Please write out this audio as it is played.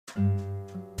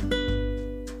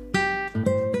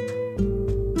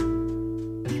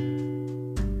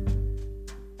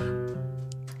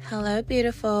Hello,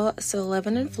 beautiful. So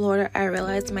living in Florida, I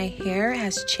realized my hair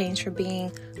has changed from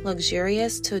being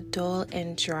luxurious to dull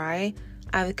and dry.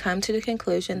 I've come to the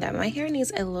conclusion that my hair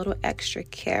needs a little extra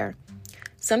care.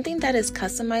 Something that is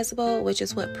customizable, which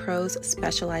is what pros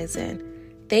specialize in.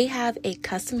 They have a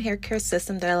custom hair care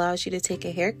system that allows you to take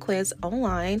a hair quiz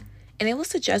online, and it will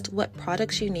suggest what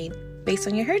products you need based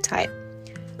on your hair type.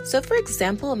 So for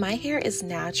example, my hair is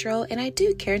natural and I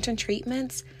do keratin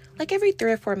treatments like every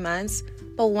 3 or 4 months.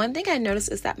 But one thing I noticed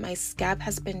is that my scalp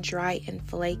has been dry and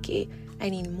flaky. I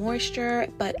need moisture,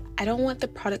 but I don't want the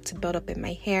product to build up in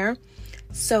my hair.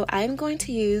 So I'm going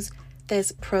to use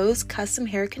this Prose Custom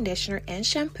Hair Conditioner and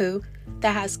Shampoo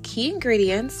that has key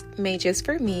ingredients made just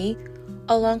for me,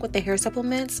 along with the hair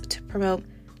supplements to promote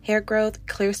hair growth,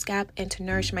 clear scalp, and to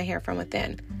nourish my hair from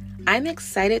within. I'm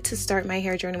excited to start my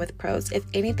hair journey with Prose. If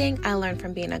anything I learned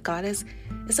from being a goddess,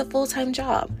 it's a full-time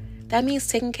job. That means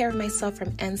taking care of myself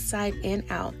from inside and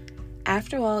out.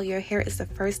 After all, your hair is the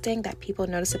first thing that people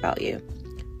notice about you.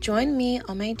 Join me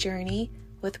on my journey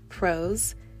with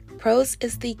Prose. Prose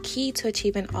is the key to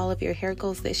achieving all of your hair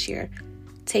goals this year.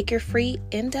 Take your free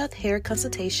in-depth hair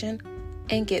consultation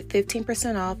and get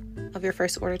 15% off of your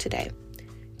first order today.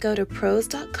 Go to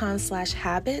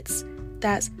prose.com/habits.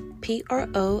 That's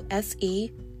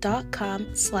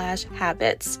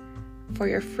prose.com/habits. for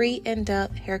your free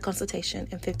in-depth hair consultation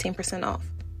and 15%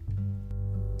 off.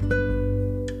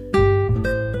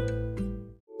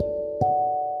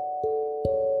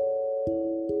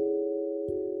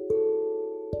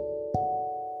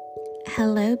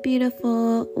 Hello,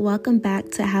 beautiful. Welcome back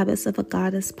to Habits of a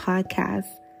Goddess podcast.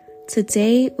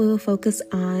 Today, we will focus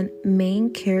on main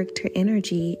character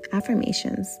energy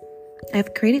affirmations.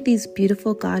 I've created these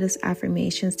beautiful goddess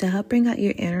affirmations to help bring out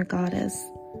your inner goddess.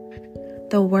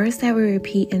 The words that we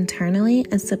repeat internally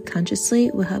and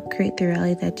subconsciously will help create the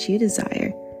reality that you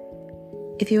desire.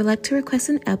 If you would like to request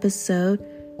an episode,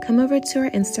 come over to our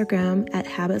Instagram at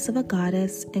Habits of a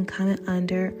Goddess and comment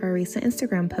under our recent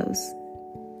Instagram posts.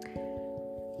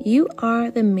 You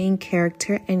are the main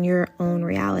character in your own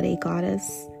reality,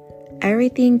 goddess.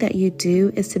 Everything that you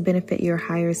do is to benefit your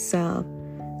higher self.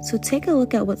 So take a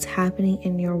look at what's happening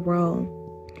in your world.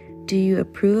 Do you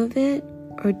approve of it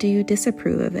or do you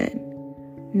disapprove of it?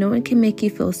 No one can make you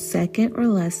feel second or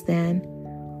less than,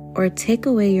 or take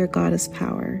away your goddess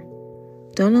power.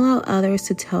 Don't allow others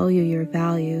to tell you your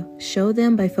value. Show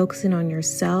them by focusing on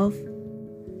yourself,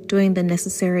 doing the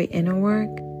necessary inner work,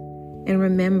 and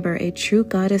remember, a true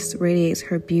goddess radiates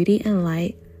her beauty and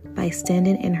light by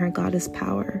standing in her goddess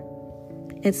power.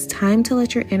 It's time to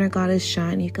let your inner goddess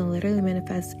shine. You can literally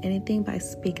manifest anything by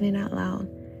speaking it out loud.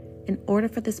 In order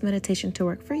for this meditation to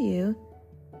work for you,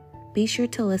 be sure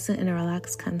to listen in a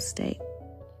relaxed, calm state.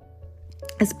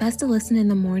 It's best to listen in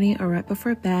the morning or right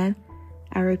before bed.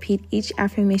 I repeat each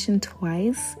affirmation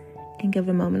twice and give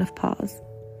a moment of pause.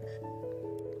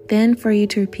 Then for you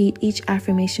to repeat each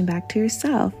affirmation back to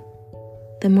yourself.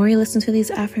 The more you listen to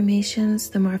these affirmations,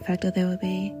 the more effective they will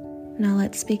be. Now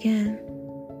let's begin.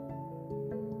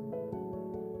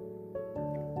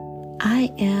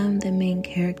 I am the main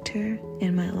character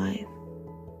in my life.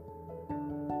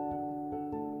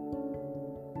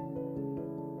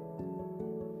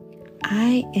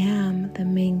 I am the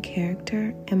main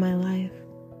character in my life.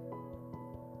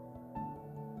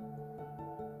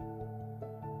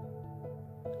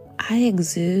 I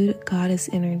exude goddess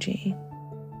energy.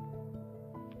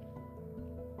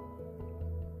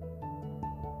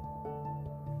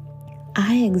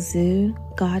 I exude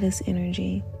goddess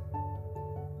energy.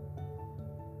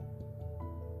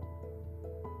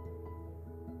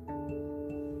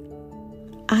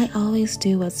 I always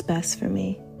do what's best for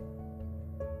me.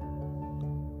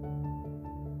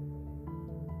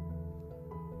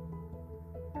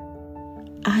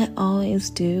 I always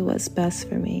do what's best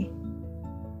for me.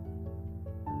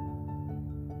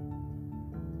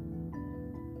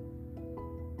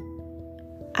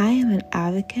 I am an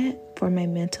advocate for my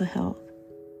mental health.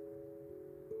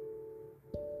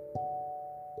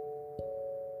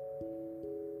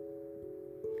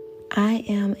 I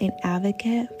am an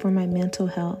advocate for my mental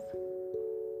health.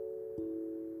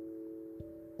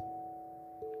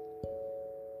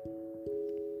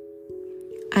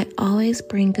 I always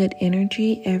bring good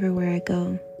energy everywhere I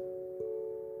go.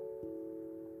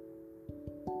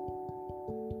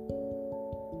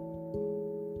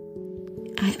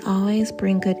 I always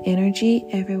bring good energy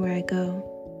everywhere I go.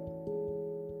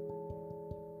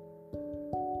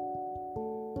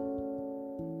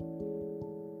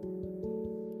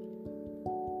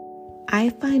 I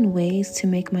find ways to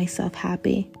make myself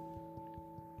happy.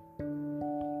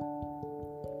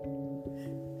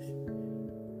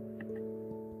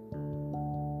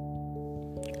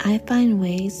 I find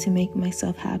ways to make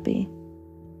myself happy.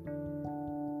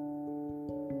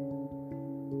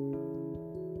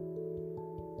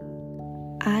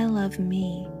 I love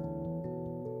me.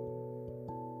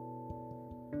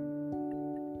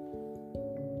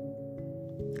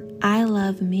 I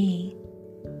love me.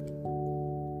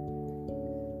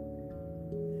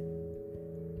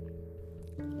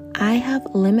 I have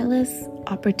limitless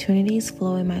opportunities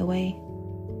flowing my way.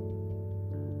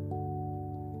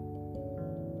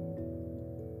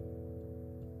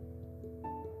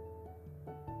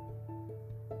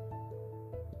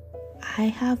 I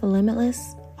have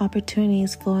limitless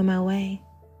opportunities flowing my way.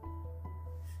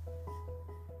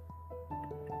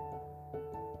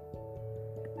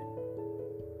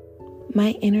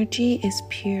 My energy is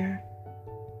pure.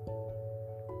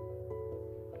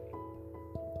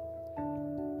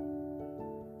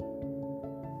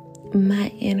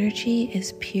 My energy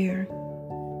is pure.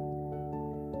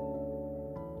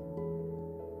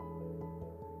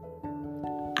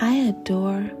 I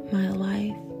adore my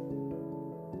life.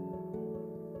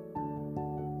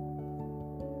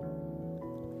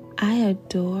 I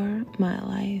adore my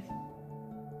life.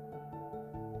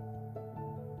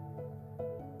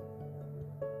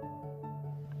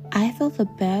 I feel the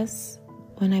best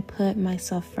when I put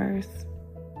myself first.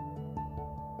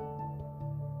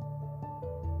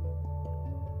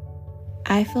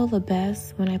 I feel the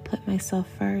best when I put myself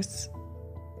first.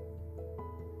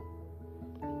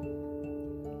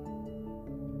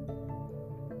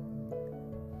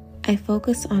 I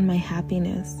focus on my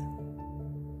happiness.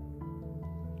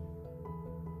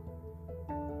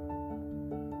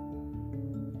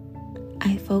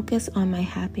 I focus on my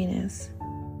happiness.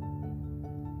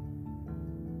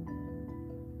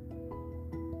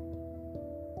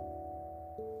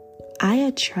 I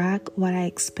attract what I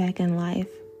expect in life.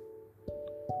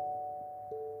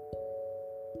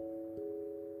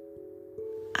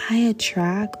 I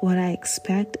attract what I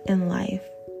expect in life.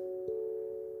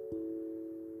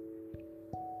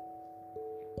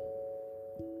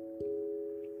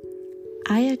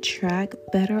 I attract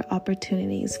better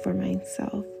opportunities for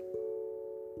myself.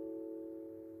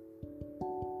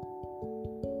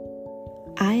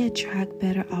 I attract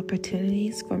better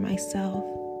opportunities for myself.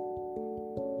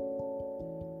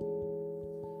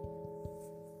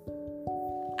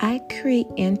 I create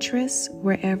interest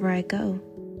wherever I go.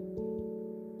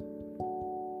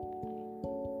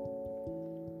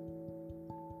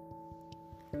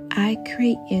 I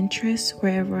create interest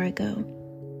wherever I go.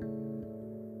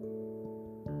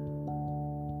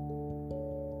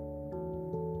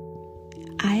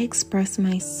 I express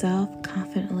myself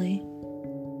confidently.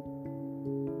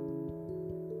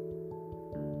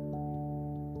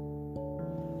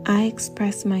 I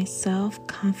express myself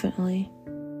confidently.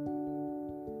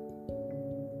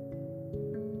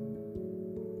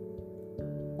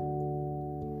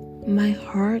 My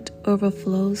heart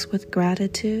overflows with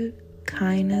gratitude,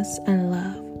 kindness, and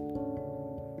love.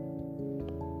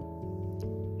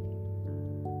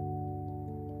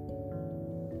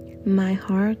 My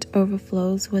heart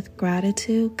overflows with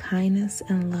gratitude, kindness,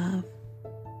 and love.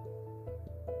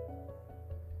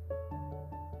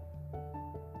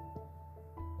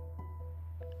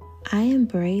 I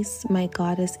embrace my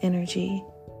goddess energy.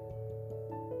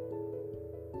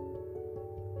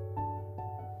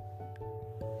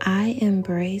 I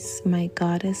embrace my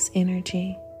goddess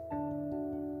energy.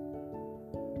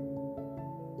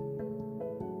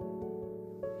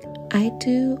 I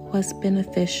do what's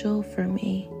beneficial for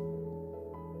me.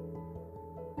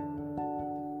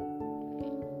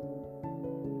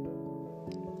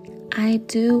 I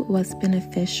do what's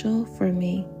beneficial for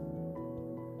me.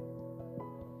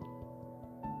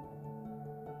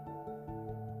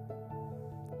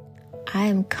 I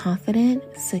am confident,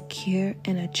 secure,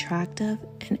 and attractive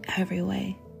in every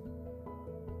way.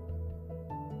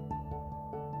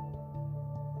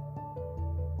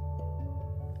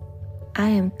 I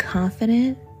am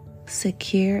confident,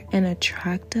 secure, and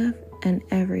attractive in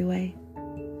every way.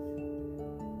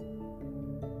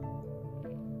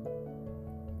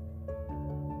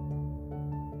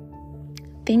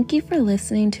 Thank you for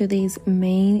listening to these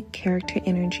main character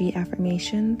energy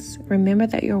affirmations. Remember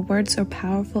that your words are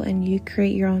powerful and you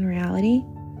create your own reality.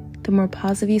 The more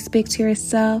positive you speak to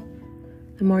yourself,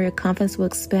 the more your confidence will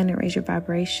expand and raise your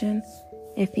vibration.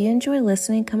 If you enjoy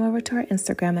listening, come over to our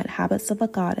Instagram at Habits of a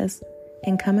Goddess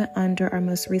and comment under our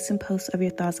most recent post of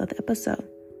your thoughts of the episode.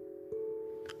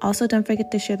 Also, don't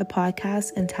forget to share the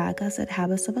podcast and tag us at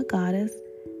Habits of a Goddess.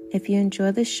 If you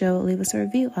enjoy the show, leave us a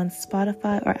review on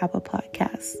Spotify or Apple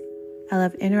Podcasts. I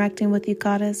love interacting with you,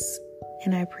 Goddess,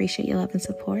 and I appreciate your love and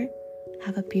support.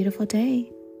 Have a beautiful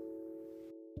day.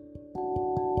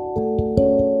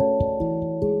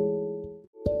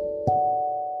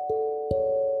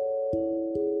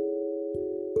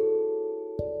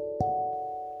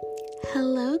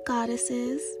 Hello,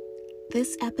 goddesses.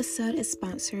 This episode is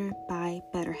sponsored by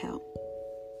BetterHelp.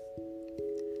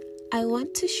 I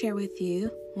want to share with you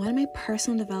one of my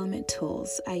personal development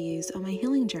tools I use on my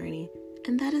healing journey,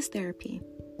 and that is therapy.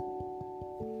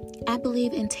 I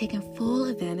believe in taking full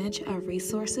advantage of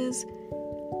resources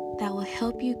that will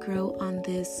help you grow on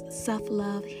this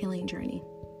self-love healing journey.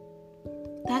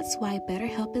 That's why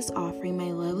BetterHelp is offering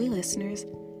my lovely listeners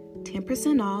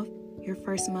 10% off your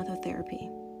first month of therapy.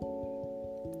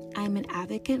 I'm an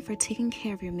advocate for taking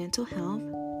care of your mental health.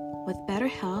 With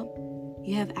BetterHelp,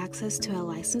 you have access to a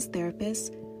licensed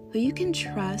therapist who you can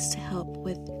trust to help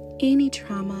with any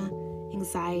trauma,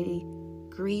 anxiety,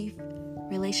 grief,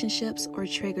 relationships, or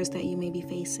triggers that you may be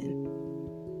facing.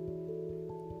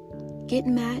 Get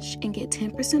matched and get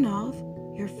 10% off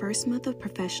your first month of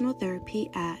professional therapy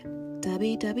at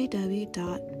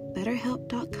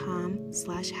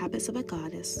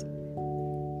www.betterhelp.com/habitsofagagoddess.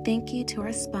 Thank you to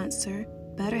our sponsor,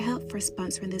 BetterHelp, for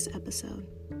sponsoring this episode.